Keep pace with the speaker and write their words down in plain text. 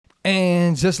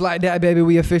And just like that, baby,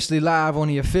 we officially live on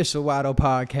the official Wydoe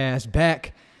Podcast,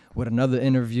 back with another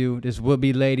interview. This will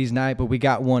be Ladies Night, but we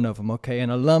got one of them, okay? An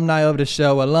alumni of the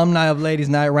show, alumni of Ladies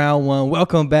Night Round 1.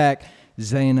 Welcome back,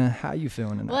 Xhaena. How you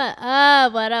feeling tonight? What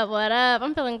up, what up, what up?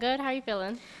 I'm feeling good. How are you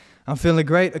feeling? I'm feeling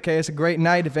great. Okay, it's a great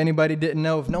night. If anybody didn't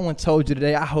know, if no one told you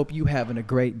today, I hope you having a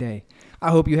great day.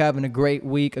 I hope you having a great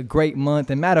week, a great month.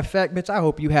 And matter of fact, bitch, I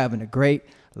hope you having a great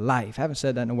life. Haven't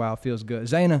said that in a while. Feels good.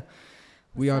 Xhaena,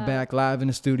 we are back live in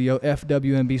the studio,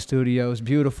 FWMB Studios.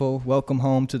 Beautiful. Welcome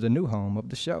home to the new home of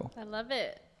the show. I love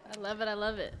it. I love it. I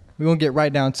love it. We're going to get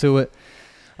right down to it.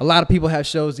 A lot of people have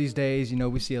shows these days. You know,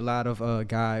 we see a lot of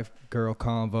guy-girl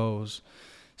convos,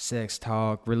 sex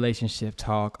talk, relationship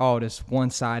talk, all this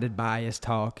one-sided bias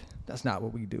talk. That's not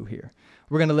what we do here.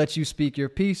 We're going to let you speak your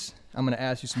piece. I'm going to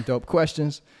ask you some dope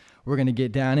questions. We're going to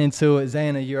get down into it.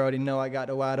 Xhaena, you already know I got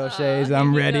the Wydoe shades.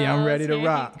 I'm ready. I'm ready to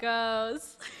rock. Here he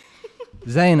goes.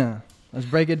 Xhaena, let's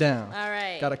break it down. All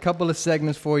right. Got a couple of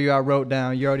segments for you I wrote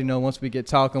down. You already know once we get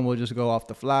talking, we'll just go off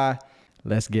the fly.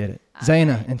 Let's get it.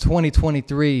 Xhaena, in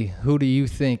 2023, who do you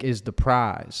think is the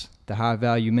prize? The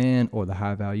high-value man or the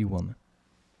high-value woman?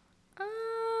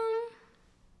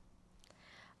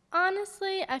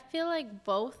 Honestly, I feel like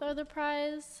both are the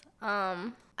prize.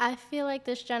 I feel like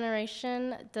this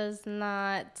generation does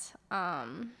not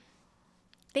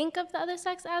think of the other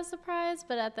sex as the prize,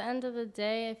 but at the end of the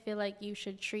day, I feel like you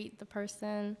should treat the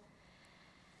person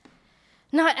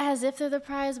not as if they're the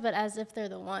prize, but as if they're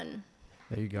the one.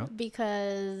 There you go.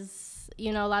 Because,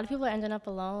 you know, a lot of people are ending up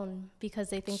alone because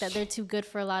they think that they're too good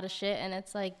for a lot of shit, and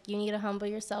it's like you need to humble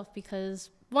yourself because,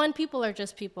 one, people are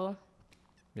just people.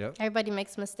 Yep. Everybody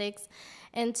makes mistakes.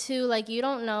 And two, like, you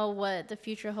don't know what the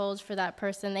future holds for that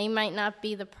person. They might not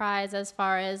be the prize as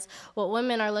far as what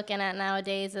women are looking at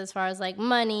nowadays as far as, like,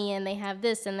 money, and they have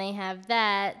this and they have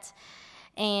that.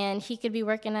 And he could be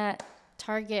working at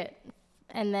Target,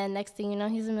 and then next thing you know,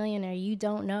 he's a millionaire. You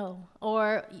don't know.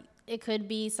 Or it could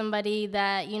be somebody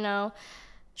that, you know,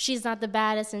 she's not the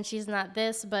baddest and she's not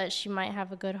this, but she might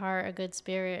have a good heart, a good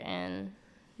spirit, and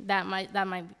that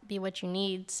might be what you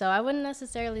need. So I wouldn't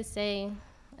necessarily say,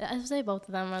 I would say both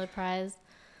of them are the prize.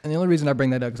 And the only reason I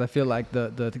bring that up because I feel like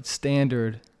the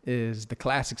standard is, the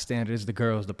classic standard is the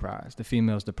girl's the prize, the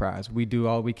female's the prize. We do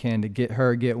all we can to get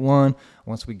one.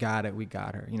 Once we got it, we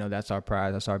got her. You know, that's our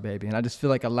prize, that's our baby. And I just feel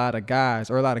like a lot of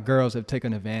guys or a lot of girls have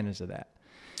taken advantage of that.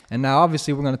 And now,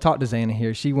 obviously, we're going to talk to Xhaena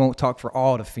here. She won't talk for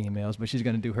all the females, but she's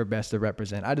going to do her best to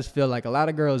represent. I just feel like a lot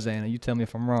of girls, Xhaena, you tell me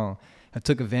if I'm wrong, have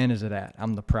took advantage of that.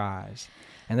 I'm the prize.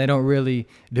 And they don't really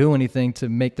do anything to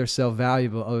make themselves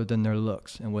valuable other than their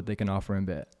looks and what they can offer in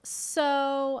bed.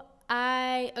 So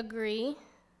I agree,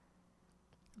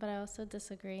 but I also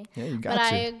disagree. Yeah, you got But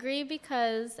to. I agree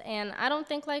because, and I don't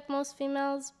think like most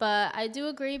females, but I do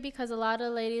agree because a lot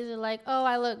of ladies are like, oh,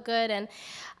 I look good. And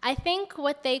I think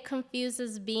what they confuse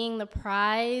as being the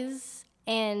prize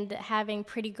and having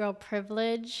pretty girl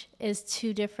privilege is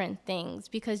two different things,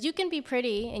 because you can be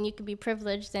pretty and you can be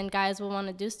privileged and guys will want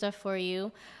to do stuff for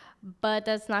you, but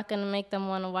that's not going to make them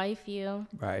want to wife you,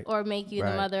 right, or make you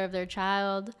the mother of their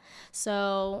child.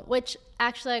 So, which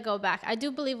actually I go back. I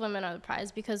do believe women are the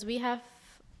prize because we have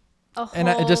a whole...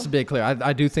 And just to be clear,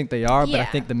 I do think they are, but I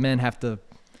think the men have to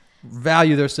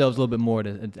value themselves a little bit more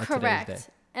at today's day.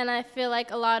 And I feel like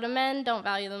a lot of men don't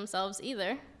value themselves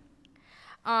either.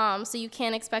 So you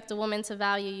can't expect a woman to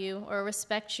value you or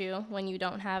respect you when you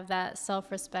don't have that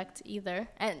self-respect either.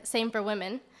 And same for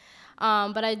women.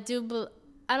 But I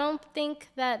don't think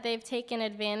that they've taken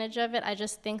advantage of it. I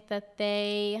just think that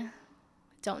they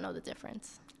don't know the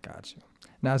difference. Got you.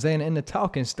 Now, Xhaena, in the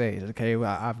talking stage, okay,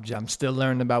 well, I'm still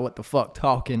learning about what the fuck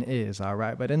talking is, all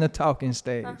right? But in the talking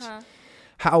stage,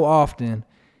 how often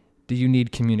do you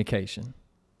need communication?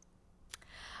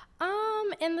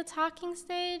 In the talking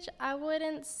stage, I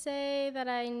wouldn't say that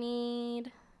I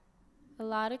need a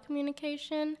lot of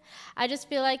communication. I just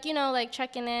feel like, you know, like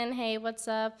checking in, hey, what's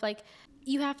up? Like,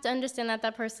 you have to understand that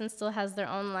that person still has their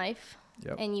own life.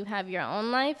 Yep. And you have your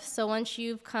own life. So once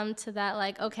you've come to that,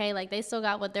 like, okay, like they still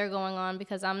got what they're going on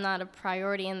because I'm not a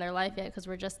priority in their life yet because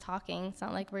we're just talking. It's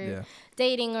not like we're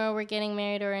dating or we're getting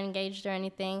married or engaged or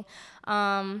anything.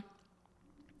 I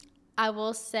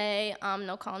will say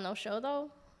no call, no show, though.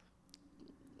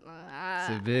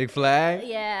 It's a big flag.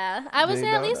 Yeah. I would say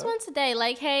at least once a day.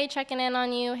 Like, hey, checking in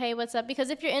on you. Hey, what's up? Because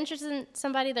if you're interested in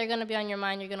somebody, they're going to be on your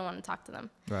mind. You're going to want to talk to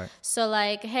them. Right. So,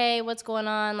 like, hey, what's going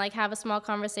on? Like, have a small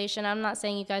conversation. I'm not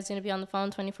saying you guys are going to be on the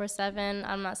phone 24/7.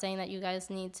 I'm not saying that you guys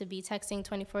need to be texting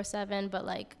 24/7. But,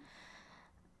 like,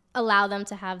 allow them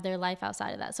to have their life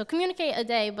outside of that. So communicate a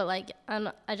day. But, like,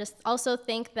 I just also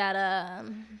think that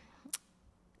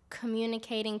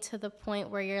communicating to the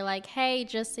point where you're like, hey,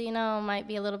 just so you know, might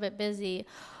be a little bit busy.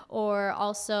 Or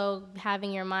also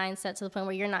having your mind set to the point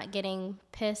where you're not getting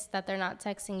pissed that they're not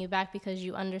texting you back because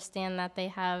you understand that they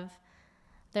have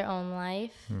their own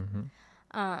life.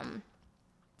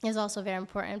 Is also very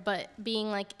important. But being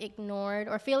like ignored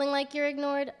or feeling like you're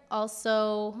ignored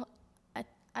also,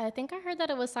 I think I heard that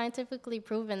it was scientifically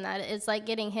proven that it's like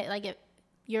getting hit, like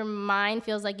your mind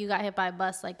feels like you got hit by a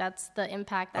bus. Like that's the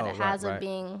impact that it has of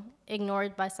being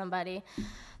ignored by somebody.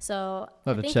 So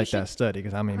I'll have to check that study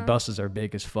because, I mean, buses are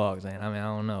big as fuck. I mean, I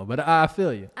don't know. But I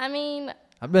feel you. I mean,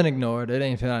 I've been ignored. It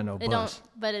ain't feel like no bus.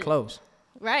 Close.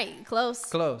 Right. Close.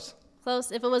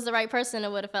 If it was the right person,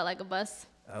 it would have felt like a bus.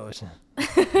 Oh,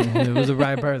 it was the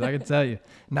right person, I can tell you.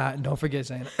 Nah, don't forget,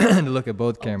 Xhaena, to look at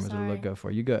both cameras to look good for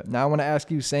you. Good. Now I want to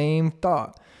ask you same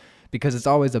thought, because it's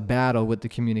always a battle with the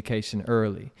communication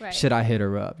early. Right. Should I hit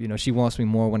her up? You know, she wants me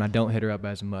more when I don't hit her up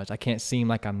as much. I can't seem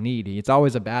like I'm needy. It's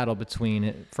always a battle between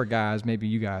it for guys, maybe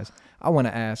you guys. I want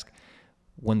to ask,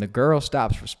 when the girl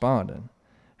stops responding,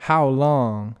 how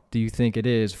long do you think it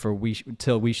is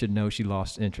till we should know she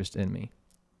lost interest in me?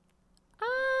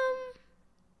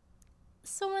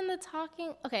 So in the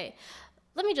talking, okay,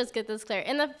 let me just get this clear.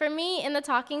 For me, in the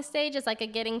talking stage, it's like a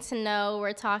getting to know.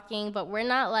 We're talking, but we're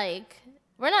not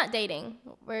dating.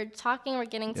 We're talking. We're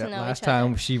getting to know each other. Last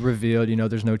time she revealed,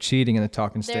 there's no cheating in the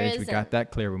talking stage. We got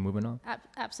that clear. We're moving on.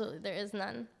 Absolutely, there is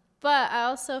none. But I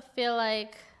also feel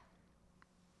like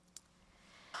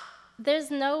there's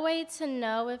no way to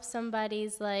know if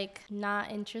somebody's like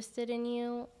not interested in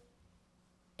you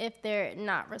if they're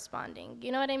not responding.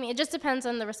 You know what I mean? It just depends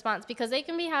on the response, because they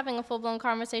can be having a full-blown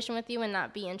conversation with you and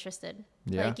not be interested.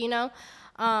 Yeah.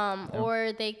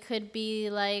 Or they could be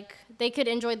like, they could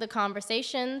enjoy the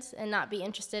conversations and not be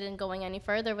interested in going any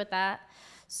further with that.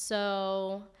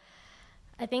 So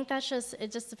I think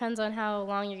it just depends on how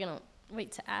long you're going to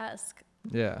wait to ask.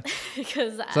 Yeah.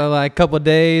 So like a couple of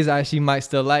days, she might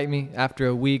still like me. After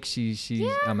a week,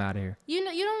 I'm out of here. You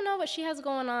don't know what she has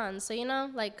going on. So, you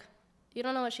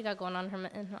don't know what she got going on her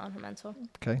mental.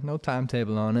 Okay, no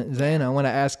timetable on it. Xhaena, I want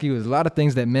to ask you, there's a lot of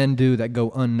things that men do that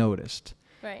go unnoticed,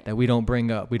 right? That we don't bring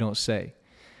up, we don't say.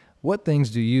 What things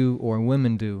do you or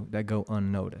women do that go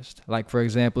unnoticed? Like, for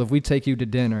example, if we take you to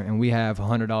dinner and we have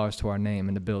 $100 to our name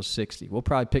and the bill's $60, we'll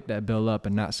probably pick that bill up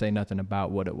and not say nothing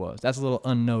about what it was. That's a little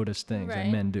unnoticed things that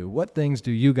men do. What things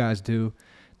do you guys do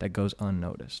that goes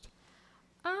unnoticed?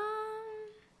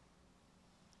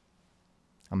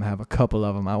 I'm going to have a couple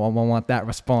of them. I want that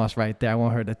response right there. I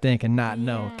want her to think and not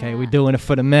know, okay? We're doing it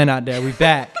for the men out there. We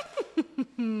back.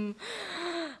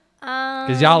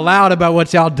 Because y'all loud about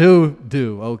what y'all do,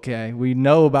 okay? We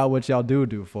know about what y'all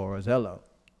do for us. Hello.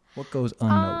 What goes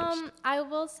unnoticed? I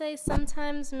will say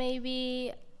sometimes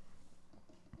maybe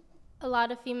a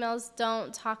lot of females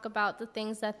don't talk about the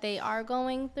things that they are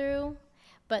going through,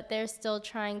 but they're still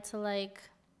trying to, like,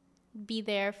 be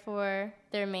there for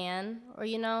their man, or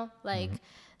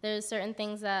there's certain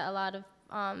things that a lot of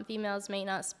females may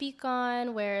not speak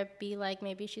on, where it be like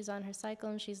maybe she's on her cycle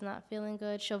and she's not feeling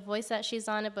good. She'll voice that she's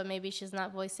on it, but maybe she's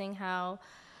not voicing how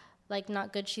like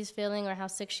not good she's feeling or how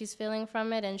sick she's feeling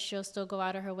from it, and she'll still go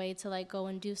out of her way to like go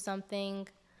and do something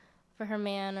for her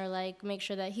man or like make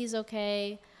sure that he's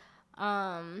okay.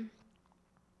 Damn.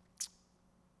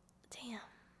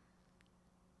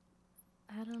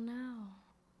 I don't know.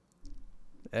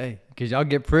 Hey, because y'all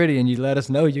get pretty and you let us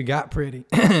know you got pretty.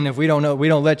 And if we don't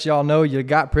let y'all know you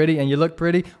got pretty and you look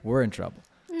pretty, we're in trouble.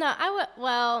 No,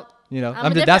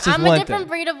 I'm a different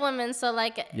breed of woman. So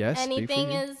like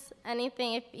anything,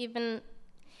 if even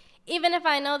if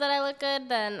I know that I look good,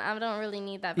 then I don't really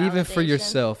need that validation. Even for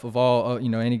yourself, of all,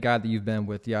 any guy that you've been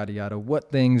with, yada, yada,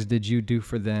 what things did you do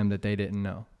for them that they didn't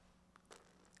know?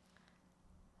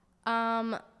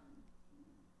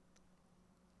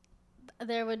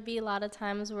 There would be a lot of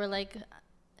times where, like,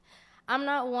 I'm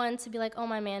not one to be like, oh,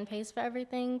 my man pays for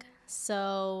everything.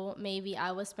 So maybe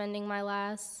I was spending my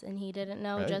last and he didn't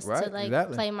know, to,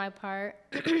 like, play my part.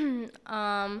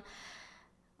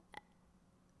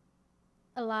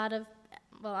 A lot of,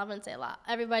 well, I wouldn't say a lot.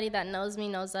 Everybody that knows me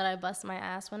knows that I bust my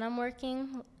ass when I'm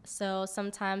working. So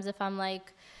sometimes if I'm,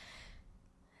 like,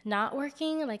 not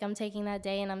working, like, I'm taking that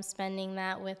day and I'm spending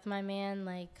that with my man,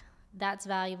 like, that's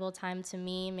valuable time to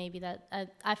me. Maybe that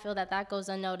I feel that goes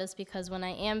unnoticed, because when I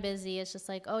am busy, it's just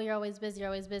like, oh, you're always busy.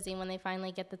 And when they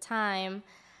finally get the time,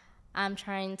 I'm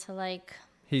trying to like.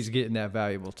 He's getting that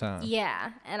valuable time.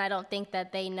 Yeah, and I don't think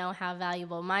that they know how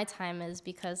valuable my time is,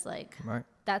 because like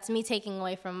that's me taking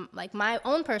away from like my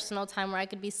own personal time where I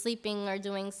could be sleeping or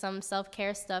doing some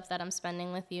self-care stuff that I'm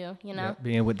spending with you.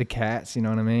 Being with the cats. You know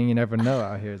what I mean? You never know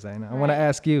out here, Xhaena. I want to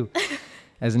ask you.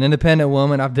 As an independent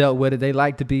woman, I've dealt with it. They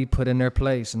like to be put in their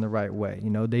place in the right way.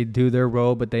 You know, they do their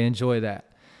role, but they enjoy that.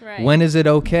 Right. When is it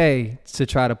okay to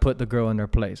try to put the girl in their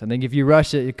place? I think if you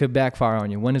rush it, it could backfire on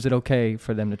you. When is it okay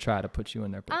for them to try to put you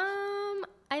in their place?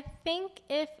 I think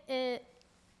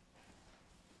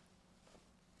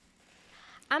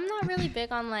I'm not really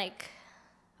big on like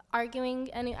arguing.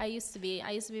 I used to be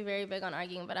very big on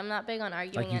arguing, but I'm not big on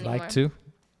arguing like you anymore. like to?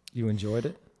 You enjoyed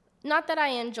it? Not that I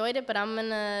enjoyed it, but I'm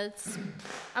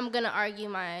gonna argue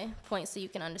my point so you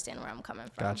can understand where I'm coming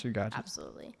from. Gotcha.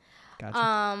 Absolutely.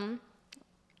 Gotcha.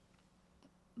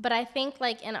 But I think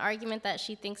like in an argument that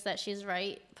she thinks that she's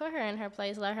right, put her in her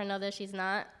place, let her know that she's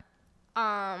not.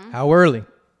 How early?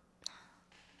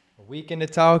 A week into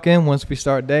talking, once we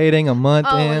start dating, a month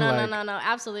in? No,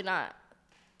 absolutely not.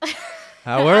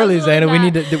 How early, Xhaena?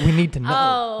 Not. We need to know.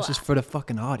 Oh. This is for the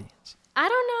fucking audience. I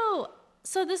don't know.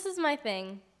 So this is my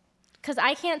thing. Because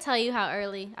I can't tell you how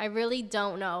early. I really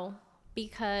don't know.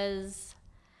 Because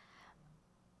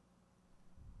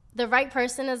the right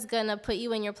person is going to put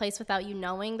you in your place without you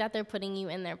knowing that they're putting you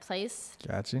in their place.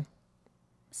 Gotcha.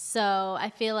 So I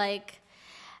feel like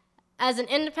as an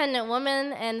independent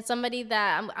woman and somebody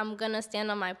that I'm going to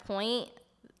stand on my point,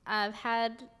 I've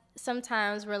had some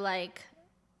times where like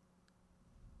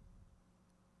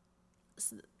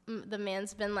the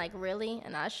man's been like, really?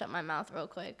 And I shut my mouth real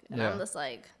quick. And I'm just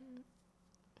like,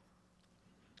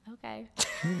 okay.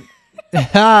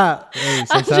 Hey,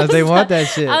 sometimes they want that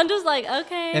shit. I'm just like,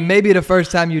 okay. And maybe the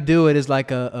first time you do it is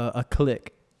like a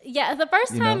click. Yeah, the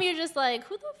first time know? you're just like,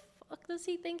 who the fuck does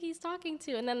he think he's talking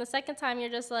to? And then the second time you're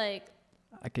just like,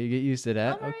 I can get used to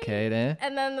that. right. Okay, then.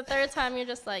 And then the third time you're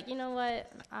just like, you know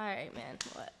what? All right, man,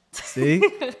 what? See?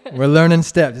 We're learning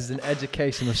steps. This is an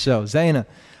educational show. Xhaena,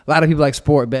 a lot of people like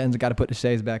sport betting. Got to put the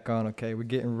shades back on, okay? We're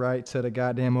getting right to the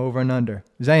goddamn over and under.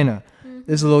 Xhaena,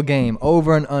 this is a little game.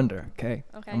 Over and under, okay?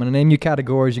 I'm going to name you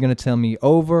categories. You're going to tell me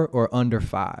over or under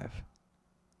 5.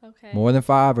 Okay. More than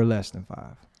 5 or less than 5,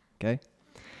 okay?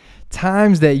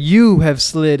 Times that you have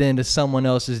slid into someone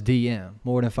else's DM.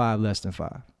 More than 5, less than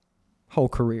 5. Whole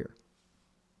career.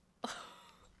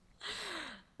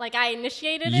 Like I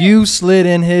initiated it? You slid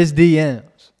in his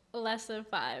DMs. Less than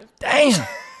 5. Damn.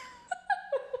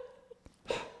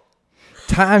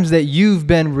 Times that you've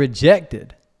been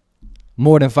rejected.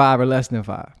 More than 5 or less than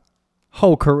 5.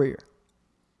 Whole career.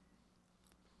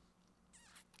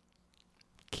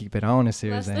 Keep it honest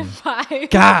here, Less Xhaena. than 5.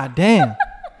 God damn.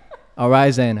 All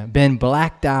right, Xhaena. Been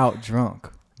blacked out drunk.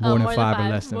 More than 5 or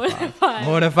less than 5.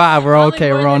 More than 5. We're Probably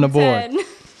okay. more We're on the than board. 10.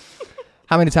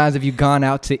 How many times have you gone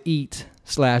out to eat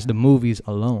 / the movies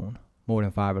alone? More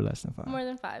than 5 or less than 5? More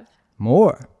than 5.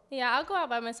 More? Yeah, I'll go out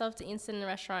by myself to eat, sit in a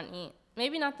restaurant and eat.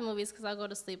 Maybe not the movies because I'll go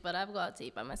to sleep, but I'll go out to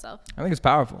eat by myself. I think it's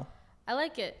powerful. I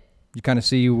like it. You kind of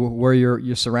see where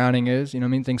your surrounding is. You know what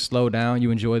I mean? Things slow down. You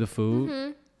enjoy the food.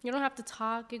 Mm-hmm. You don't have to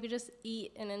talk. You could just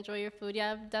eat and enjoy your food.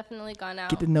 Yeah, I've definitely gone out.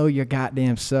 Get to know your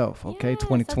goddamn self, okay? Yes,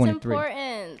 2023. that's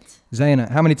important. Xhaena,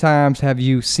 how many times have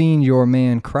you seen your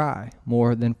man cry?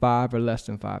 More than 5 or less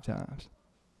than 5 times?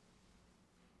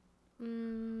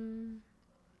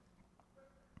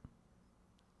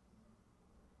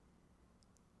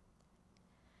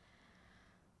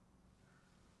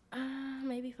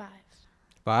 Maybe 5.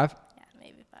 5? Yeah,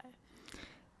 maybe 5.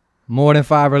 More than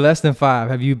 5 or less than 5?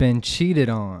 Have you been cheated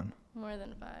on? More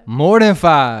than 5. More than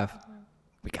 5.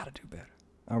 We got to do better.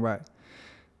 All right.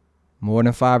 More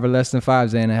than 5 or less than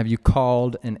 5, Xhaena. Have you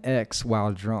called an ex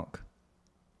while drunk?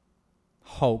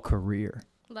 Whole career.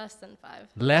 Less than 5.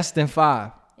 Less than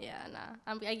 5. Yeah,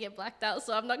 nah. I get blacked out,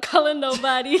 so I'm not calling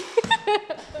nobody.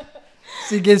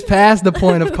 She gets past the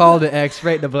point of call the ex,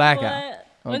 straight to blackout. What?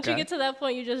 Once you Okay. get to that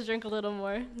point, you just drink a little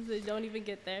more. So you don't even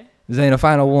get there. Xhaena,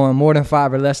 final one. More than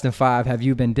 5 or less than 5, have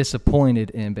you been disappointed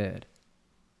in bed?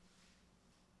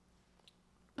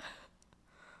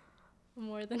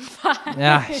 More than 5.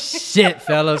 Ah, shit,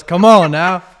 fellas. Come on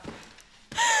now.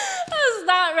 I was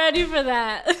not ready for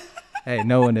that. Hey,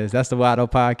 no one is. That's the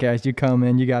Wydoe Podcast. You come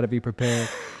in, you got to be prepared.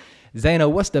 Xhaena,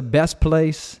 what's the best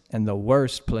place and the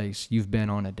worst place you've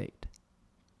been on a date?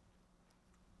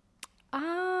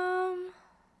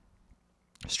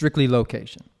 Strictly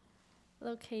location.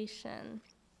 Location.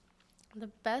 The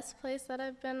best place that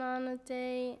I've been on a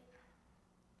date.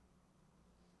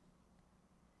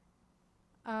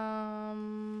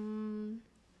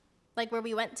 Like where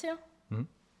we went to? Mm-hmm.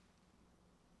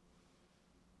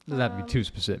 Doesn't have to be too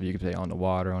specific. You could say on the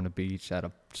water, on the beach, at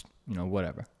a,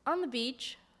 whatever. On the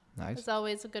beach. Nice. It's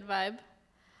always a good vibe.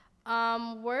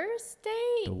 Worst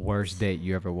date? The worst date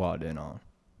you ever walked in on?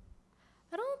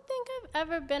 I don't think I've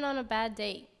ever been on a bad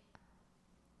date.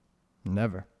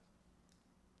 Never.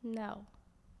 No.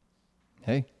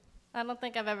 Hey. I don't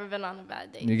think I've ever been on a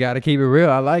bad date. You got to keep it real.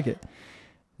 I like it.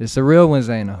 It's a real one,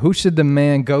 Xhaena. Who should the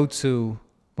man go to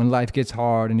when life gets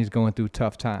hard and he's going through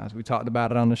tough times? We talked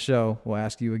about it on the show. We'll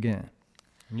ask you again.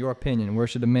 In your opinion, where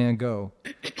should the man go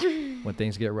when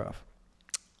things get rough?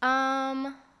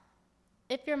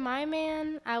 If you're my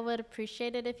man, I would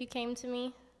appreciate it if you came to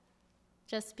me.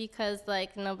 Just because,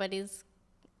 like, the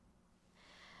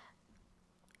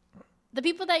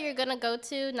people that you're going to go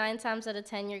to, 9 times out of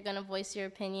 10, you're going to voice your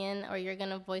opinion or you're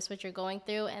going to voice what you're going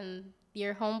through, and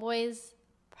your homeboys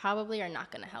probably are not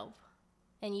going to help.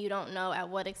 And you don't know at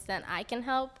what extent I can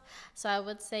help. So I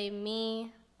would say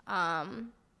me, the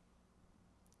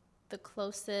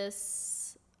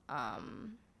closest,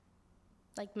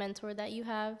 like, mentor that you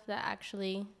have that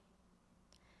actually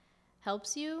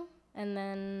helps you. And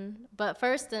then, but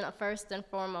first and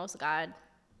foremost, God,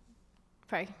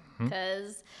 pray.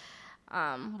 Because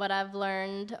what I've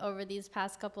learned over these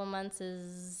past couple of months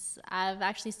is I've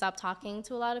actually stopped talking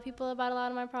to a lot of people about a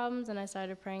lot of my problems, and I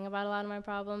started praying about a lot of my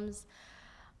problems,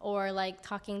 or like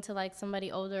talking to like somebody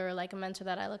older or like a mentor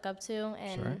that I look up to.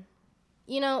 And Sure.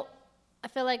 you know, I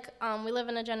feel like we live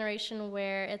in a generation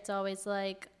where it's always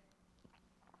like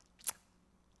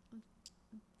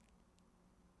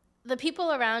the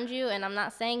people around you, and I'm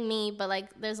not saying me, but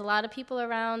like there's a lot of people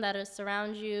around that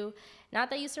surround you,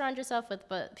 not that you surround yourself with,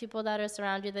 but people that are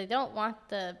surround you, they don't want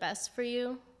the best for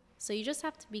you. So you just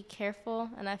have to be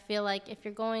careful. And I feel like if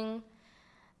you're going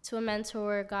to a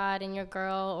mentor, God, and your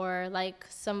girl, or like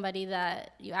somebody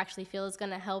that you actually feel is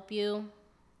going to help you,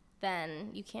 then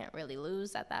you can't really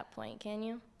lose at that point, can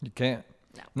you? You can't.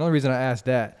 No. The only reason I asked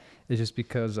that is just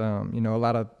because, a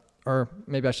lot of, or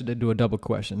maybe I should do a double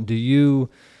question.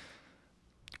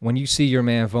 When you see your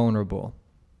man vulnerable,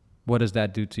 what does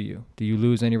that do to you? Do you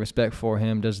lose any respect for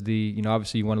him? Does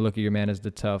obviously you want to look at your man as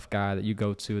the tough guy that you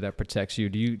go to that protects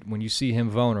you. When you see him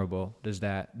vulnerable, does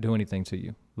that do anything to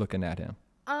you looking at him?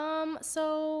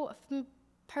 So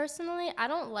personally, I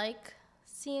don't like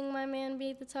seeing my man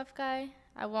be the tough guy.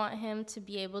 I want him to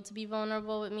be able to be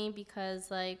vulnerable with me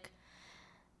because, like,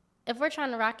 if we're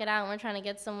trying to rock it out and we're trying to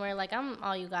get somewhere, like, I'm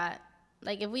all you got.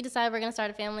 Like, if we decide we're going to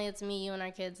start a family, it's me, you, and our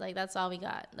kids. Like, that's all we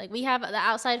got. Like, we have the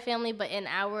outside family, but in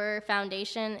our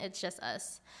foundation, it's just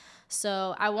us.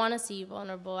 So I want to see you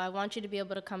vulnerable. I want you to be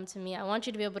able to come to me. I want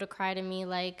you to be able to cry to me.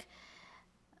 Like,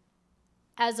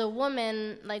 as a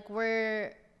woman, like,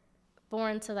 we're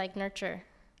born to, like, nurture.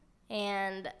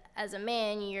 And as a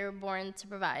man, you're born to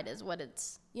provide is what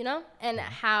it's, And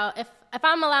how, if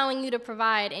I'm allowing you to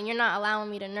provide and you're not allowing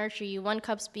me to nurture you, one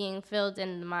cup's being filled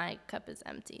and my cup is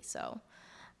empty. So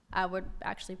I would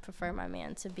actually prefer my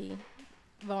man to be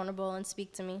vulnerable and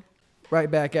speak to me. Right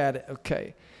back at it.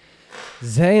 Okay.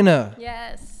 Xhaena.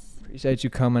 Yes. Appreciate you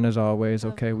coming as always.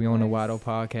 Of Okay. We on the course. Wydoe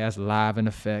Podcast, live in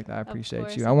effect. I appreciate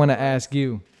course, you. of I want to course. ask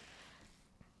you,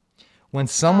 when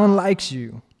someone likes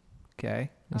you, okay,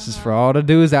 this is for all the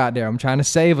dudes out there. I'm trying to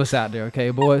save us out there, okay,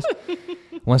 boys?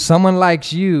 When someone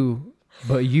likes you,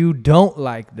 but you don't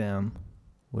like them,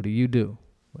 what do?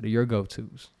 What are your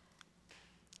go-tos?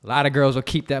 A lot of girls will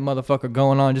keep that motherfucker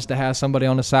going on just to have somebody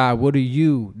on the side. What do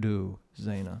you do,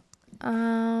 Xhaena?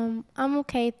 I'm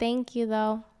okay. Thank you,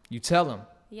 though. You tell them.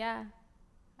 Yeah.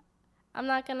 I'm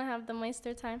not going to have them waste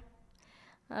their time.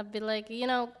 I'll be like,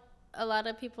 a lot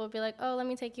of people will be like, oh, let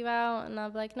me take you out. And I'll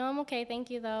be like, no, I'm okay. Thank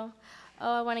you, though.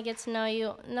 Oh, I want to get to know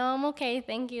you. No, I'm okay.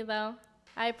 Thank you, though.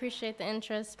 I appreciate the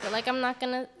interest. But, like, I'm not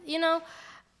going to,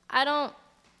 I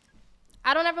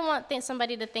don't ever want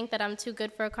somebody to think that I'm too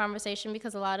good for a conversation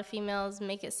because a lot of females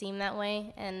make it seem that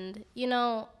way. And, you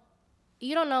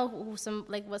don't know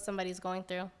what somebody's going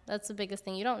through. That's the biggest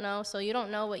thing. You don't know. So you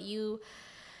don't know what you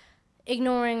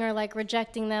ignoring or, like,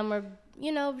 rejecting them or,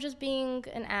 just being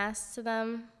an ass to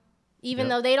them. Even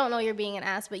though they don't know you're being an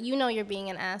ass, but you know you're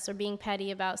being an ass or being petty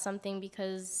about something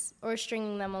or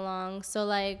stringing them along. So,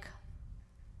 like,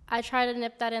 I try to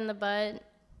nip that in the bud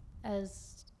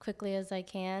as quickly as I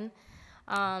can.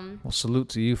 Well, salute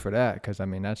to you for that, because,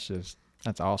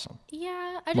 that's awesome.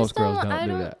 Yeah, I Most just don't. girls don't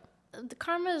do that. The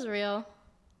karma is real.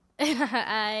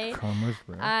 Karma's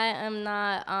real. I am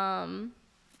not.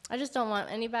 I just don't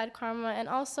want any bad karma, and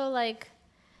also, like,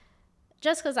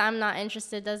 just because I'm not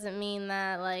interested doesn't mean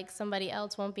that, like, somebody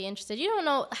else won't be interested. You don't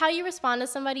know how you respond to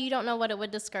somebody. You don't know what it would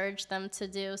discourage them to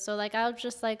do. So, like, I'll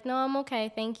just, like, no, I'm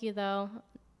okay. Thank you, though.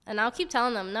 And I'll keep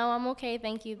telling them, no, I'm okay.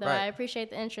 Thank you, though. Right. I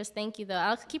appreciate the interest. Thank you, though.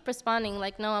 I'll keep responding,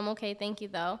 like, no, I'm okay. Thank you,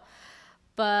 though.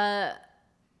 But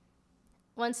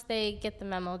once they get the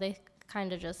memo, they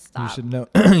kind of just stop. You should know.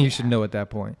 You should know at that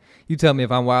point. You tell me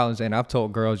if I'm wild and saying, I've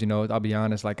told girls, I'll be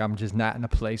honest, like, I'm just not in a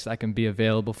place I can be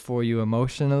available for you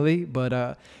emotionally.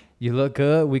 But you look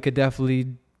good. We could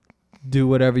definitely do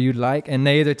whatever you'd like. And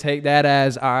they either take that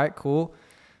as, all right, cool,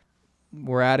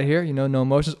 we're out of here, you know, no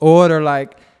emotions. Or they're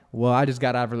like, well, I just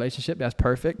got out of a relationship. That's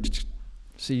perfect.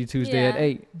 See you Tuesday at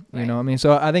 8. You know what I mean?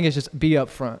 So I think it's just be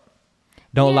upfront.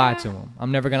 Don't lie to them.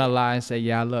 I'm never going to lie and say,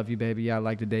 yeah, I love you, baby. Yeah, I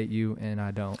like to date you. And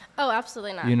I don't. Oh,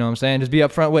 absolutely not. You know what I'm saying? Just be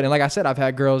upfront with it. And like I said, I've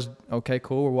had girls, okay,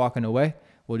 cool, we're walking away.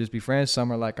 We'll just be friends.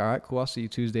 Some are like, all right, cool, I'll see you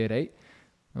Tuesday at 8.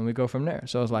 And we go from there.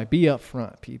 So it's like, be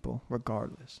upfront, people,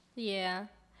 regardless. Yeah.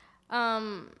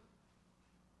 Yeah,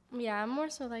 I'm more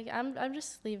so like, I'm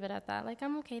just leave it at that. Like,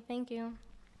 I'm okay, thank you.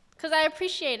 Because I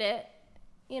appreciate it,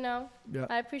 you know? Yeah.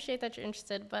 I appreciate that you're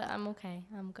interested, but I'm okay.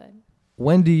 I'm good.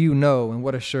 When do you know and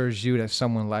what assures you that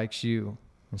someone likes you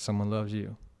and someone loves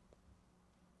you?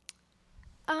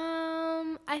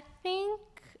 I think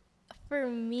for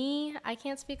me, I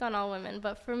can't speak on all women,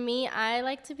 but for me, I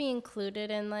like to be included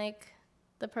in, like,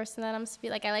 the person that I'm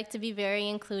speaking. Like, I like to be very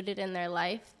included in their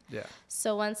life. Yeah.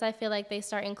 So once I feel like they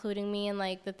start including me in,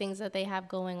 like, the things that they have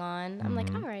going on, I'm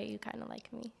like, all right, you kind of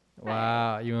like me.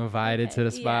 Wow, you invited Okay, to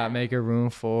the spot, make a room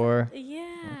for. Yeah.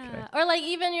 Okay. Or, like,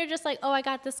 even you're just like, oh, I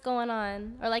got this going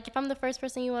on. Or, like, if I'm the first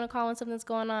person you want to call when something's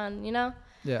going on, you know?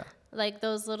 Yeah. Like,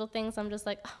 those little things, I'm just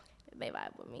like, oh, they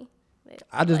vibe with me.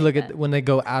 I just look at when they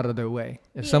go out of their way.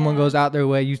 If someone goes out their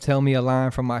way, you tell me a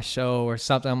line from my show or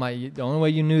something, I'm like, the only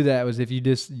way you knew that was if you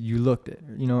looked it,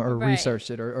 you know, or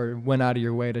researched it or went out of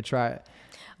your way to try it.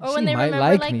 Or when they remember,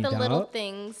 like, the little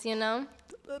things, you know?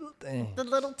 The little thing. The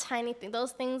little tiny thing.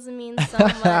 Those things mean so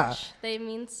much. They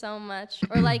mean so much.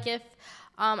 Or, like, if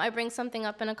I bring something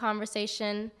up in a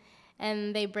conversation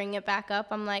and they bring it back up,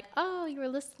 I'm like, oh, you were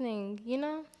listening, you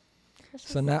know?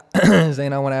 So now,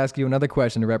 Xhaena, I want to ask you another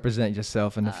question to represent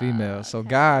yourself and the females. So,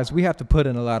 guys, we have to put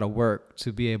in a lot of work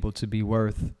to be able to be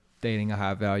worth dating a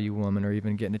high-value woman or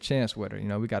even getting a chance with her. You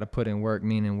know, we got to put in work,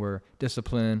 meaning we're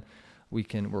disciplined. We're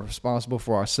responsible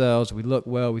for ourselves. We look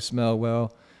well. We smell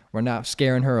well. We're not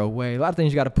scaring her away. A lot of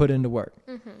things you got to put into work.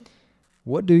 Mm-hmm.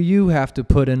 What do you have to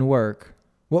put in work?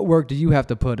 What work do you have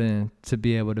to put in to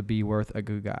be able to be worth a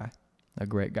good guy, a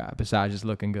great guy, besides just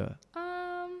looking good?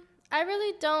 I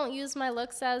really don't use my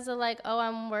looks as a, like, oh,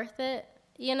 I'm worth it,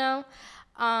 you know?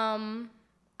 I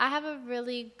have a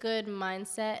really good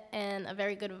mindset and a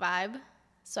very good vibe.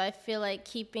 So I feel like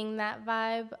keeping that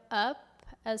vibe up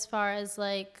as far as,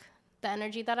 like, the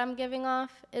energy that I'm giving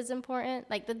off is important.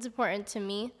 Like, that's important to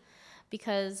me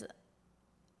because,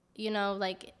 you know,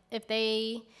 like, if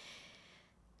a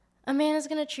man is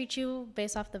going to treat you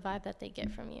based off the vibe that they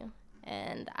get from you.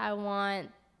 And I want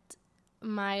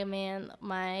my man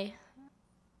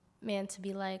to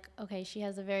be like, okay, she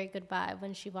has a very good vibe.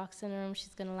 When she walks in the room,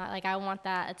 she's gonna like, I want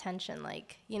that attention,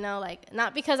 like, you know, like,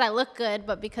 not because I look good,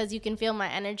 but because you can feel my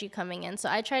energy coming in. So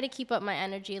I try to keep up my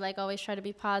energy, like, always try to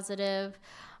be positive.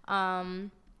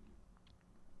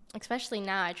 Especially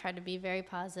now, I try to be very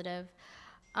positive.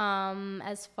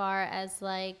 As far as,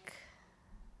 like,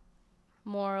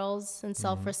 morals and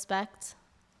self-respect,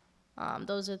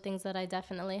 those are things that I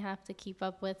definitely have to keep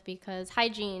up with because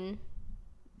hygiene.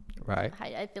 Right.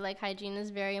 I feel like hygiene is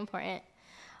very important.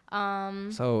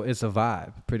 So it's a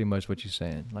vibe, pretty much what you're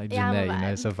saying. Like Xhaena, you know,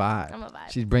 it's a vibe. I'm a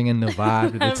vibe. She's bringing the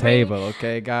vibe to the table,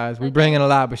 okay, guys? We're bringing a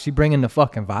lot, but she's bringing the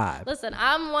fucking vibe. Listen,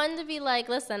 I'm one to be like,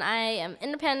 listen, I am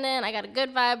independent. I got a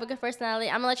good vibe, a good personality.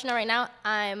 I'm going to let you know right now,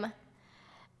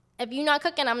 if you're not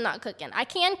cooking, I'm not cooking. I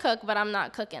can cook, but I'm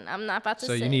not cooking. I'm not about to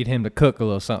So sit. you need him to cook a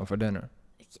little something for dinner.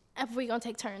 We're going to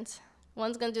take turns.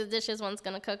 One's going to do the dishes, one's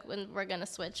going to cook, and we're going to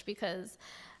switch because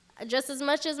just as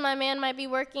much as my man might be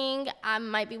working, I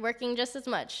might be working just as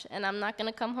much. And I'm not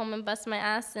going to come home and bust my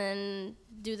ass and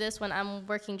do this when I'm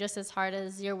working just as hard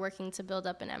as you're working to build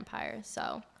up an empire.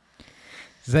 So,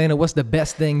 Xhaena, what's the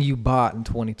best thing you bought in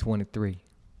 2023?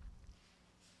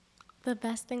 The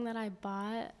best thing that I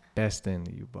bought? Best thing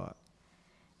that you bought.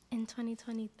 In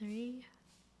 2023?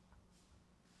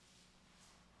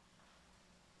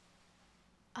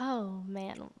 Oh,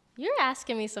 man. You're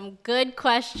asking me some good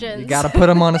questions. You got to put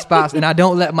them on the spot. And I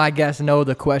don't let my guests know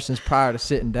the questions prior to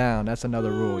sitting down. That's another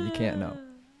rule. You can't know.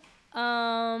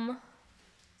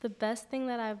 The best thing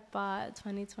that I bought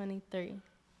 2023.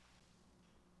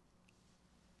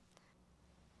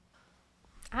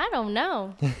 I don't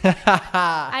know.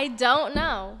 I don't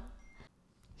know.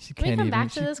 Can we come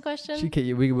back to this question?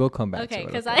 We will come back to it. Okay,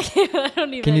 because I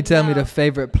don't even Can you tell know. me the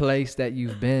favorite place that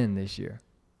you've been this year?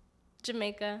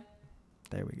 Jamaica.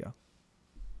 There we go.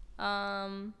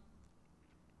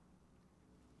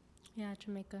 Yeah,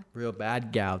 Jamaica. Real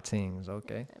bad gal things,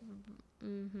 okay.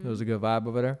 Mm-hmm. It was a good vibe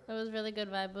over there? It was really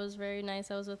good vibe. It was very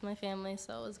nice. I was with my family,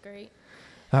 so it was great.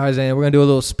 All right, Xhaena, we're going to do a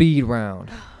little speed round.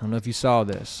 I don't know if you saw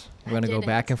this. We're going to go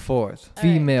back and forth. All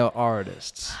Female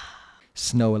artists.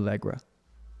 Snow Allegra.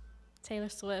 Taylor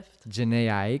Swift. Jhené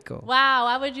Aiko. Wow,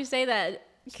 why would you say that?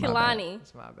 It's my bad. Kehlani.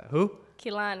 It's my bad. Who?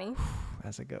 Kehlani.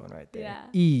 That's a good one right there. Yeah.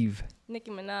 Eve.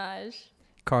 Nicki Minaj.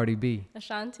 Cardi B.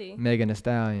 Ashanti. Megan Thee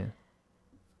Stallion.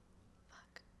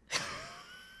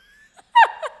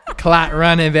 Clock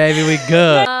running, baby. We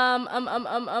good. Why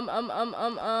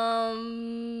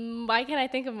can't I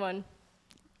think of one?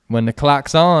 When the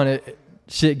clock's on,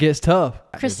 shit gets tough.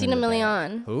 Christina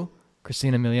Milian. Who?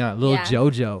 Christina Milian. Lil Yeah.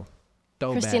 JoJo.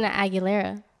 Throwback. Christina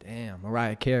Aguilera. Damn.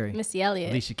 Mariah Carey. Missy Elliott.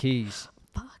 Alicia Keys.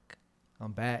 Fuck.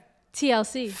 I'm back.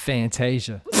 TLC.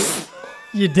 Fantasia.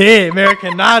 You did.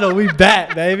 American Idol. We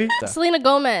back, baby. Selena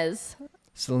Gomez.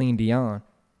 Celine Dion.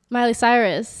 Miley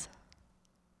Cyrus.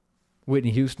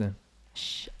 Whitney Houston.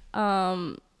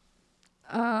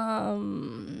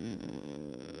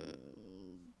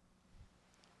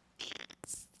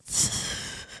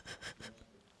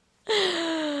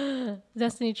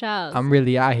 Destiny Child. I'm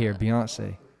really out here.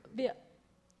 Beyonce. Be-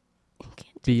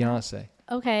 Beyonce.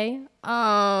 okay.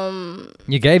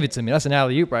 You gave it to me. That's an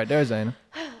alley-oop right there, Xhaena.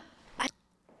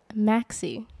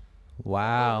 Maxi.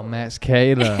 Wow, Max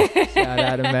Kayla. Shout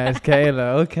out to Max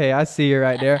Kayla. Okay, I see you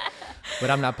right there. But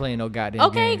I'm not playing no goddamn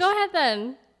Okay, games. go ahead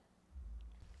then.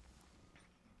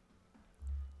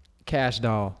 Cash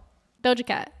Doll. Doja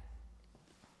Cat.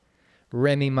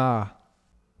 Remy Ma.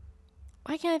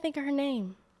 Why can't I think of her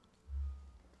name?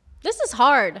 This is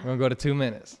hard. We're going to go to 2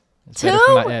 minutes. It's 2? better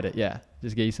for my edit. Yeah,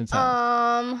 just give you some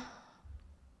time.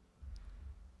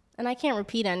 And I can't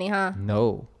repeat any, huh?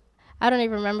 No. I don't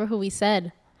even remember who we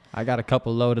said. I got a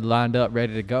couple loaded, lined up,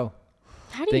 ready to go.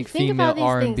 How do Think you think female about these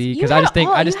R&B, things? 'cause You I just think-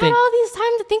 had I just think- all these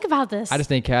time to think about this. I just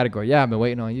think category. Yeah, I've been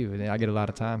waiting on you. I get a lot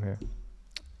of time here.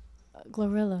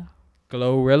 Glorilla.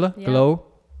 Glorilla? Yeah. Glow?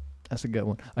 That's a good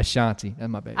one. Ashanti. That's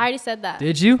my baby. I already said that.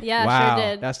 Did you? Yeah, wow, sure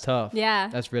did. That's tough. Yeah.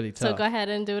 That's really tough. So go ahead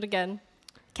and do it again.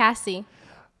 Cassie.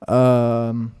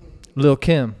 Lil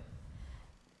Kim.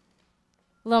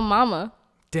 Lil Mama.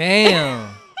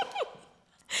 Damn.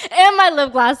 And my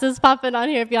lip gloss is popping on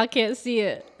here if y'all can't see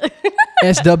it.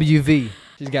 SWV.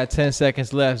 She's got 10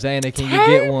 seconds left. Xhaena, can you 10?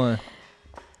 get one?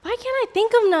 Why can't I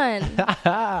think of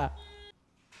none?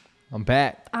 I'm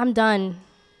back. I'm done.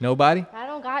 Nobody? I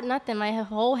don't got nothing. My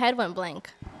whole head went blank.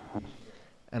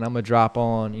 And I'm going to drop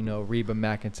on, Reba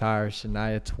McEntire,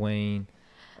 Shania Twain,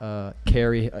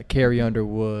 Carrie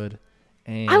Underwood.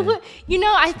 And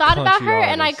I thought about country her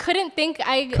and I artists. couldn't think.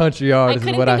 Country I artist is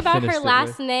couldn't what think I about finished her it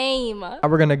last with. name.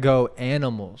 We're going to go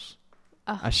animals.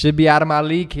 I should be out of my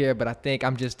league here, but I think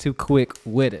I'm just too quick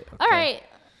with it. All right.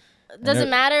 Does it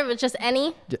matter if it's just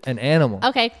any? An animal.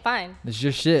 Okay, fine. It's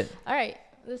your shit. All right.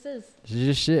 This is. It's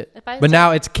your shit. If I But say-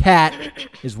 now it's cat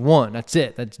is one. That's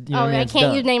it. That's what I mean? I It's can't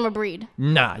done. use name or breed.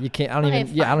 Nah, you can't. I don't Okay,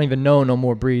 even. Yeah, I don't even know no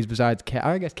more breeds besides cat.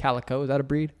 I guess calico. Is that a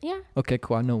breed? Yeah. Okay,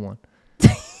 cool. I know one.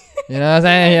 You know what I'm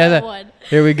saying? Yeah. know one.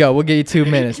 Here we go. We'll give you 2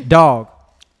 minutes. Dog,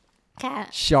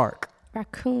 Cat. shark,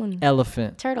 Raccoon.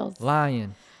 elephant, Turtles.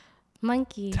 lion,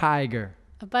 Monkey. tiger,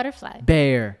 A butterfly.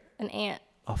 bear, An ant.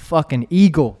 a fucking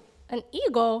eagle, An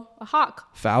eagle. A hawk.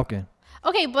 falcon.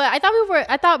 Okay, but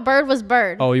I thought bird was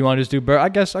bird. Oh, you want to just do bird? I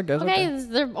guess. Okay,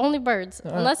 they're only birds.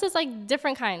 right. Unless it's like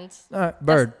different kinds. All right,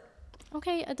 bird,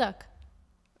 Okay, a duck.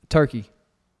 turkey,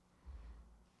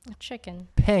 A chicken.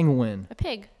 penguin. A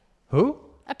pig. Who?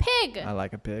 A pig. I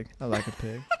like a pig.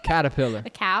 Caterpillar. A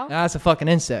cow. That's a fucking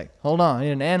insect. Hold on, I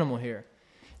need an animal here.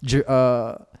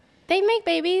 They make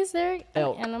babies. They're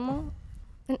Elk. an animal.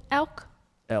 An elk.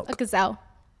 Elk. A gazelle.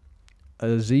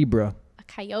 A zebra. A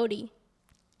coyote.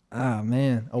 Ah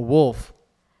man, a wolf.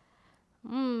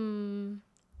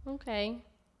 Okay.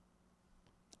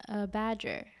 A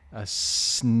badger. A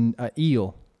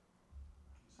eel.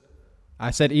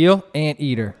 I said eel.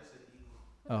 Anteater.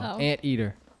 Oh,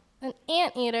 anteater. An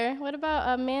anteater. What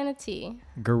about a manatee?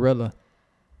 Gorilla.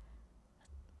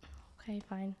 Okay,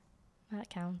 fine. That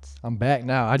counts. I'm back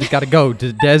now. I just got to go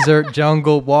to desert,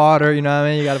 jungle, water. You know what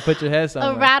I mean? You got to put your head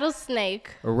somewhere. A rattlesnake.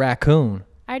 A raccoon.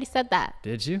 I already said that.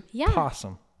 Did you? Yeah.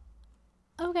 Possum.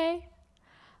 Okay.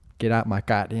 Get out my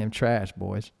goddamn trash,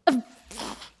 boys.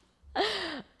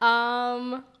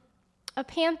 A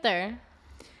panther.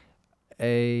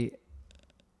 A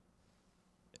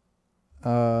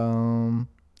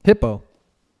hippo.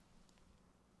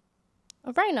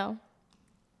 A rhino.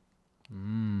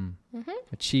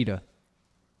 A cheetah.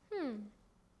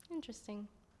 Interesting.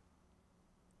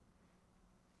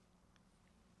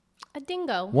 A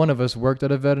dingo. One of us worked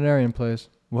at a veterinarian place.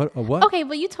 What? A what? Okay,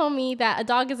 but you told me that a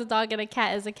dog is a dog and a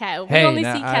cat is a cat. We Hey, only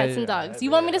now see cats and dogs.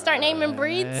 You want me to start naming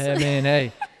breeds? I mean,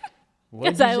 hey.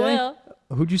 What'd Yes, you I say? will.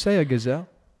 Who'd you say? A gazelle?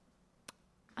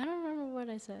 I don't remember what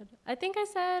I said. I think I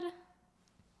said,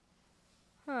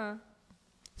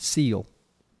 Seal.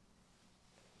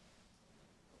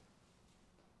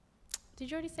 Did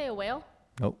you already say a whale?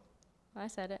 Nope. I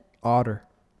said it. Otter.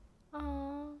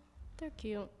 Oh, they're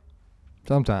cute.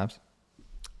 Sometimes.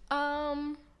 A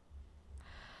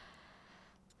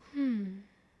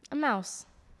mouse.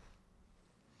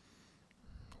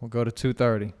 We'll go to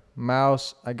 2:30.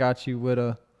 Mouse, I got you with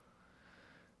a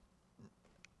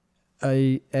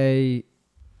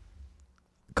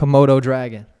Komodo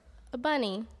dragon. A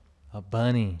bunny. A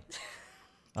bunny.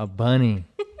 A bunny.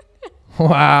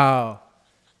 Wow.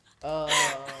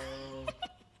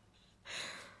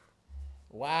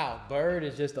 Wow. Bird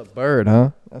is just a bird,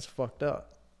 huh? That's fucked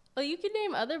up. Oh, you could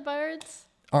name other birds.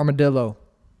 Armadillo.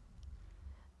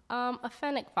 A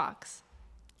fennec fox.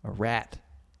 A rat.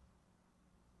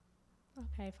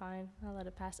 Okay, fine. I'll let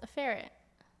it pass. A ferret.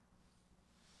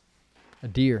 A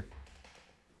deer.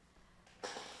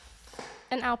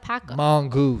 An alpaca.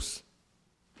 Mongoose.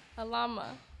 A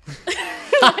llama.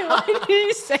 Why did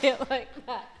you say it like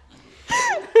that?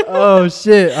 Oh,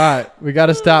 shit. All right. We got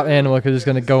to stop animal because it's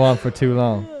going to go on for too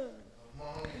long.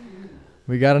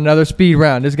 We got another speed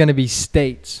round. This is going to be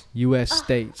states. U.S.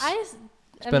 states.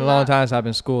 It's been a long time since I've been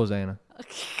in school, Xhaena.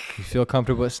 You feel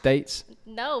comfortable with states?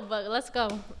 No, but let's go.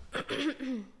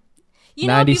 90 you've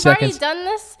already seconds. done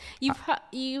this.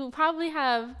 You probably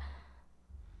have.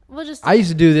 We'll just. I used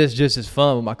to do this just as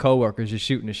fun with my coworkers, just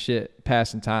shooting the shit,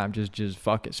 passing time, just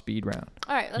fuck it, speed round.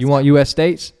 All right. You want U.S.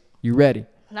 states? You ready?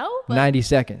 No. But 90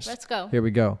 seconds. let's go. Here we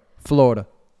go. Florida,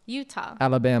 Utah,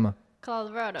 Alabama,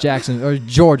 Colorado, Jackson, or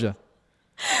Georgia,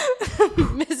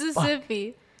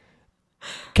 Mississippi,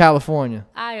 California,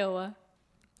 Iowa,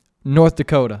 North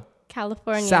Dakota,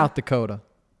 California, South Dakota,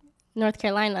 North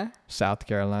Carolina, South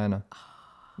Carolina,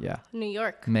 yeah, New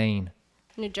York, Maine,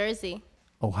 New Jersey,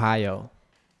 Ohio,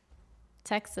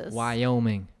 Texas,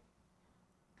 Wyoming.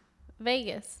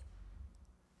 Vegas.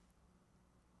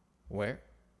 Where?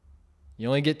 You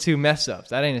only get 2 mess ups.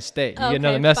 That ain't a state. You Okay, get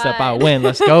another mess up, I fine. win.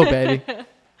 Let's go, baby.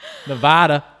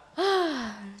 Nevada.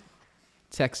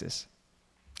 Texas.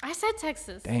 I said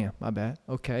Texas. Damn, my bad.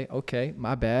 Okay,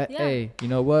 my bad. Yeah. Hey, you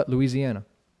know what? Louisiana.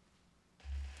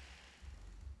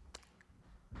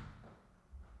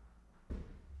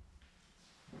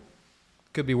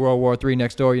 Could be World War III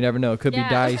next door. You never know. Could Yeah. be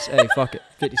dice. Hey, fuck it.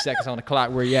 50 seconds on the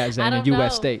clock. Where you at, I Xhaena? don't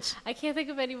U.S. know. states. I can't think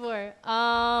of any more.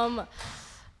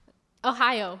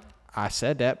 Ohio. I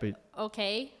said that, but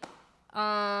Okay.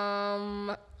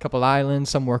 couple islands,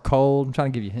 somewhere cold. I'm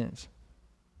trying to give you hints.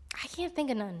 I can't think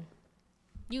of none.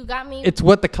 You got me. It's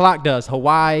what the clock does.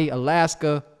 Hawaii,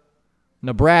 Alaska,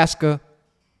 Nebraska.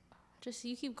 Just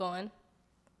you keep going.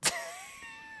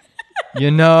 You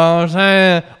know what I'm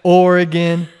saying?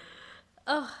 Oregon,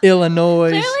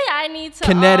 Illinois, Clearly, I need to.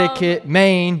 Connecticut,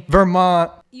 Maine,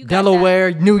 Vermont, You got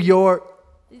Delaware, New York.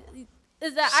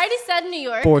 Is that I already said New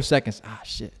York? 4 seconds. Ah,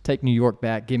 shit. Take New York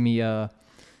back. Give me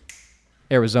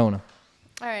Arizona.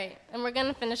 All right, and we're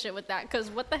gonna finish it with that because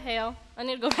what the hell? I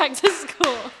need to go back to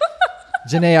school.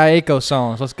 Xhaena Aiko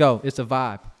songs. Let's go. It's a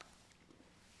vibe.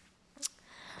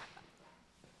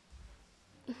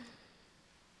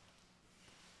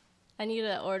 I need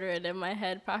to order it in my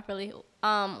head properly.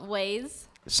 Ways,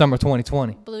 Summer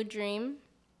 2020. Blue Dream,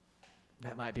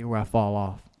 That might be where I fall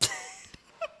off.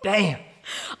 Damn.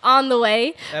 On the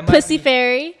Way, That might Pussy be-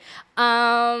 Fairy,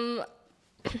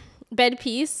 Bed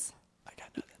Peace, I got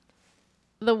nothing.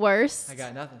 The Worst, I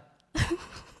got nothing.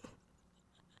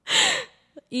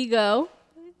 Ego,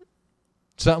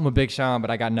 Something with Big Sean, but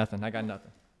I got nothing.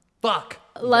 Fuck.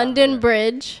 London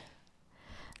Bridge,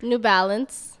 New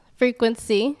Balance,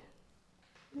 Frequency.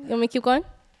 You want me to keep going?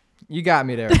 You got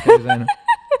me there, okay, Xhaena.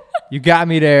 You got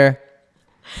me there.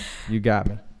 You got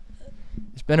me.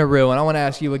 It's been a real one. I want to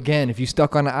ask you again, if you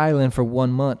stuck on an island for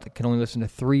 1 month and can only listen to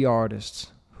 3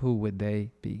 artists, who would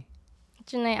they be?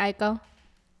 Jhené Aiko.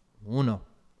 Uno.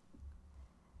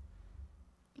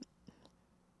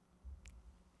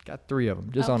 Got 3 of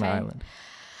them just on the Okay. island.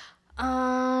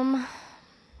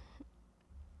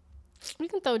 We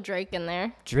can throw Drake in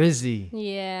there. Drizzy.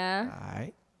 Yeah. All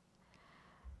right.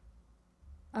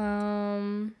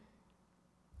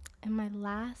 And my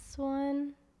last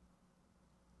one.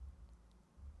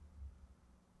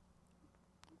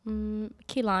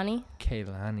 Kehlani.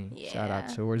 Kaylani. Shout out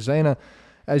Yeah. to her. Xhaena,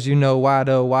 as you know,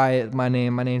 Wydoe, Wyatt, my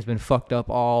name's been fucked up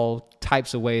all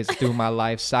types of ways through my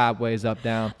life, sideways, up,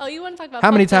 down. Oh, you want to talk about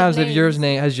How many fucked up times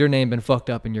names? has your name been fucked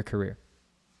up in your career?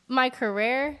 My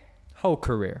career? Whole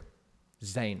career.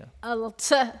 Xhaena. A lot.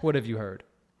 What have you heard?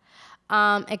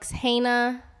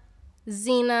 Xhaena,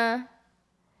 Xena,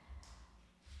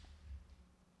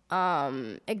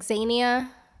 Xhaena.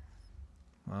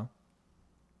 Wow.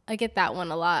 I get that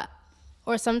one a lot.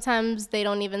 Or sometimes they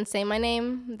don't even say my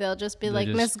name. They'll just be like,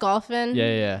 just, Miss Golfin.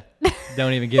 Yeah.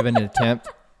 Don't even give an attempt.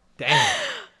 Damn.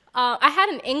 I had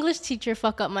an English teacher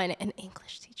fuck up my name. An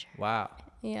English teacher. Wow.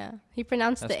 Yeah. He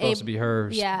pronounced That's the A. supposed to be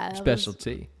her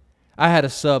specialty. Was, I had a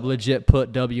sub legit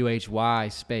put WHY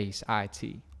space IT.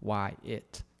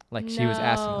 It. Like she was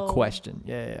asking a question.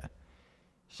 Yeah.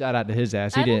 Shout out to his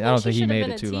ass. He didn't. I don't think he made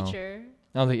it too long.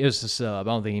 I don't think it was a sub. I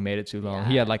don't think he made it too long. Yeah.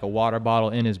 He had like a water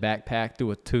bottle in his backpack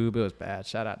through a tube. It was bad.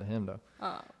 Shout out to him though.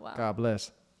 Oh wow. God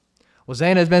bless. Well,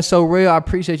 Xhaena, it's been so real. I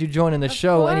appreciate you joining the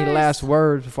show. Course. Any last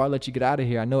words before I let you get out of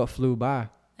here? I know it flew by.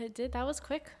 It did. That was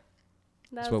quick.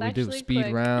 That's what we do.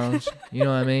 Speed rounds. You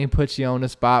know what I mean? Put you on the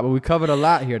spot. But we covered a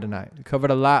lot here tonight. We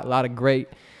covered a lot of great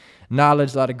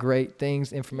knowledge, a lot of great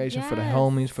things, information for the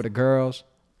homies, for the girls.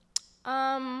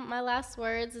 My last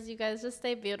words is you guys just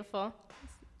stay beautiful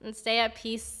and stay at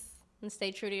peace and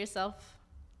stay true to yourself.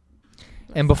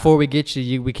 And before we get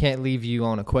you, we can't leave you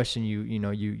on a question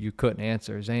you couldn't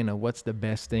answer. Xhaena, what's the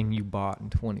best thing you bought in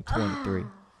 2023?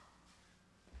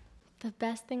 The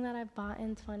best thing that I bought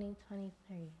in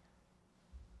 2023.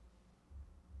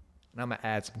 And I'm going to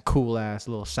add some cool ass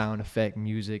little sound effect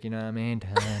music, you know what I mean?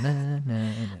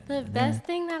 The best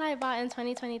thing that I bought in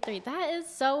 2023. That is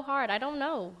so hard. I don't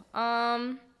know.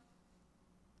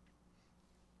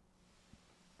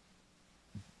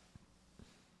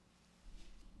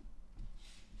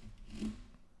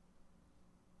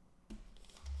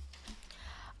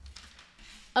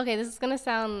 Okay, this is going to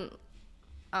sound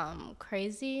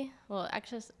crazy. Well,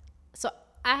 actually, so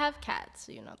I have cats,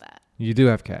 so you know that. You do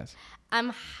have cats.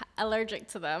 I'm allergic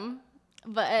to them,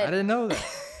 but I didn't know that.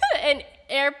 An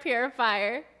air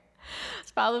purifier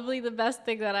is probably the best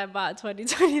thing that I bought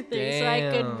 2023, Damn. so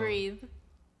I could breathe.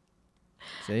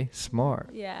 See,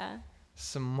 smart. Yeah.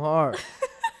 Smart.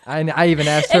 I even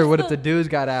asked her, what if the dude's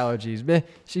got allergies? Man,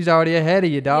 she's already ahead of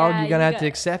you, dog. Yeah, You're gonna have to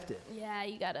accept it. Yeah,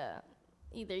 you gotta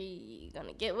either you're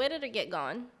gonna get with it or get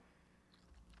gone.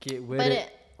 Get with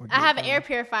it. I have an air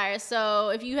purifier, so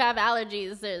if you have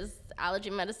allergies, there's allergy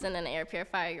medicine and an air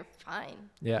purifier. You're fine.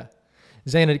 Yeah.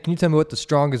 Xhaena, can you tell me what the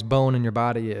strongest bone in your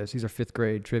body is? These are 5th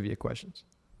grade trivia questions.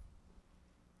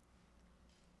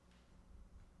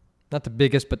 Not the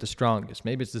biggest, but the strongest.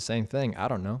 Maybe it's the same thing. I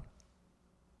don't know.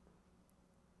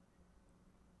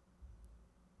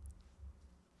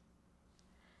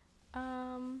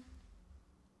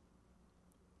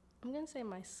 I'm gonna say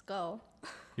my skull.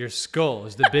 Your skull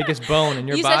is the biggest bone in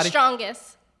your body? You said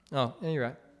strongest. Oh, yeah, you're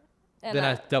right. And then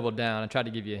I doubled down. I tried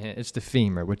to give you a hint. It's the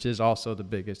femur, which is also the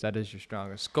biggest. That is your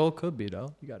strongest. Skull could be,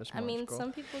 though. You got a small skull.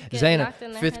 Some people get Xhaena, knocked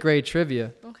in their 5th head. grade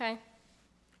trivia. Okay.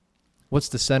 What's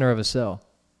the center of a cell?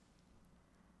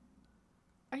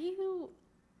 Are you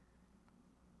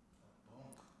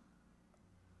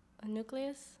a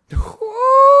nucleus?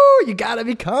 Ooh, you got to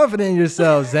be confident in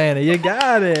yourself, Xhaena. You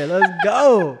got it. Let's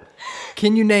go.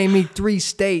 Can you name me 3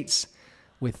 states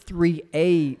with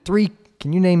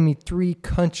Can you name me 3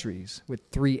 countries with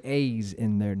 3 A's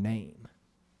in their name?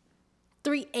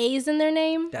 3 A's in their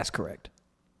name? That's correct.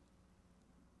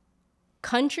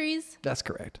 Countries? That's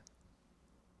correct.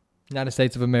 United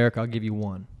States of America, I'll give you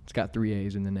 1. It's got 3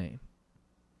 A's in the name.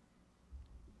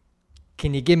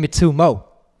 Can you give me 2 more?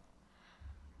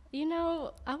 You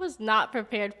know, I was not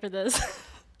prepared for this.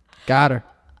 Got her.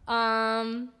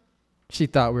 She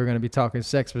thought we were going to be talking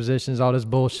sex positions, all this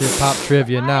bullshit, pop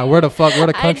trivia. Now, where the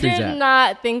countries at? I did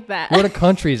not think that. Where the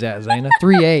countries at, Xhaena?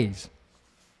 3 A's.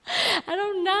 I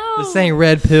don't know. This ain't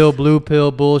red pill, blue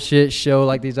pill bullshit show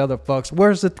like these other fucks.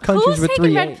 Where's the countries with 3 A's?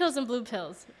 Who's taking red pills and blue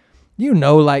pills? You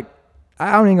know, like,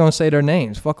 I ain't going to say their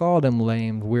names. Fuck all them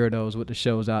lame weirdos with the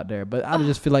shows out there. But I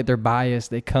just feel like they're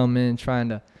biased. They come in trying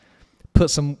to put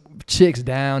some chicks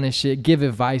down and shit, give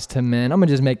advice to men. I'm going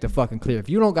to just make the fucking clear. If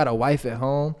you don't got a wife at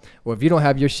home, or if you don't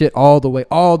have your shit all the way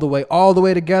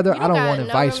together, I don't want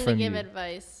advice from you.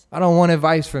 I don't want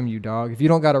advice from you, dog. If you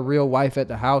don't got a real wife at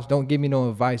the house, don't give me no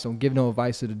advice. Don't give no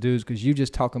advice to the dudes, because you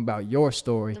just talking about your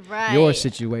story, your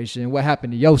situation, what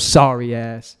happened to your sorry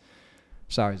ass.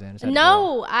 Sorry, Xhaena.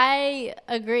 No, I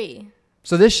agree.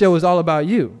 So this show is all about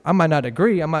you. I might not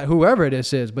agree. Whoever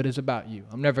this is, but it's about you.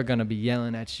 I'm never going to be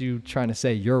yelling at you trying to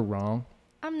say you're wrong.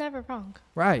 I'm never wrong.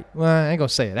 Right. Well, I ain't going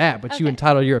to say that, but you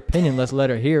entitled your opinion. Let's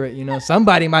let her hear it. You know,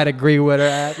 somebody might agree with her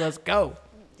ass. Let's go.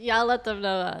 Y'all let them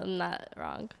know I'm not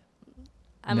wrong.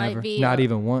 I might be. Not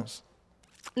even once.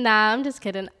 Nah, I'm just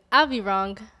kidding. I'll be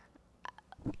wrong.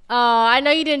 Oh, I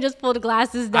know you didn't just pull the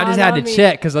glasses down. I just had to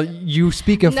check, because you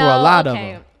speaking for a lot of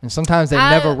them. And sometimes they're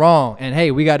never wrong. And hey,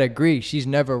 we got to agree. She's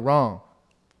never wrong.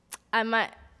 I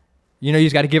might. You know, you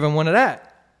just got to give him one of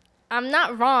that. I'm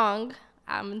not wrong.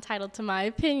 I'm entitled to my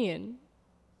opinion.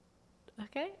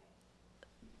 Okay?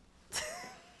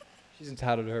 She's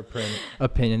entitled to her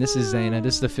opinion. This is Xhaena.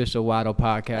 This is the official Wydoe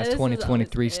Podcast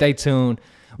 2023. Stay tuned.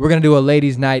 We're going to do a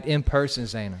ladies' night in person,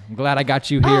 Xhaena. I'm glad I got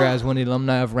you here as one of the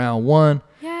alumni of round 1.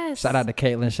 Yes. Shout out to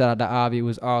Caitlin. Shout out to Avi. It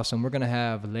was awesome. We're going to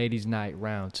have ladies' night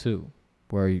round 2,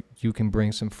 where you can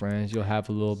bring some friends. You'll have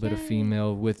a little bit of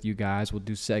female with you guys. We'll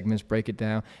do segments, break it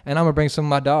down. And I'm going to bring some of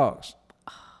my dogs.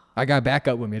 I got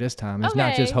backup with me this time. It's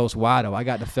not just host Wydoe. I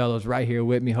got the fellows right here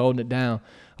with me holding it down.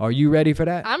 Are you ready for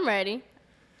that? I'm ready.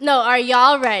 No, are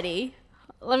y'all ready?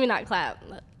 Let me not clap.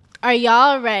 Are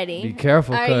y'all ready? Be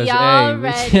careful, because I'm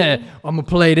going to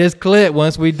play this clip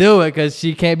once we do it, because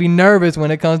she can't be nervous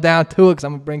when it comes down to it, because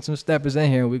I'm going to bring some steppers in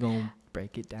here and we're going to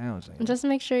break it down. Xhaena. Just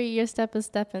make sure your step is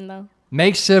stepping, though.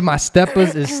 Make sure my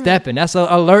steppers is stepping. That's an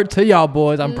alert to y'all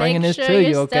boys. I'm bringing this to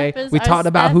you, okay? We talked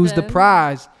about who's the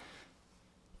prize.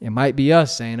 It might be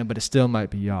us, Xhaena, but it still might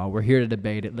be y'all. We're here to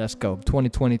debate it. Let's go.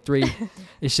 2023.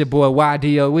 It's your boy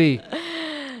Wydoe.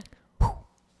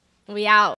 We out.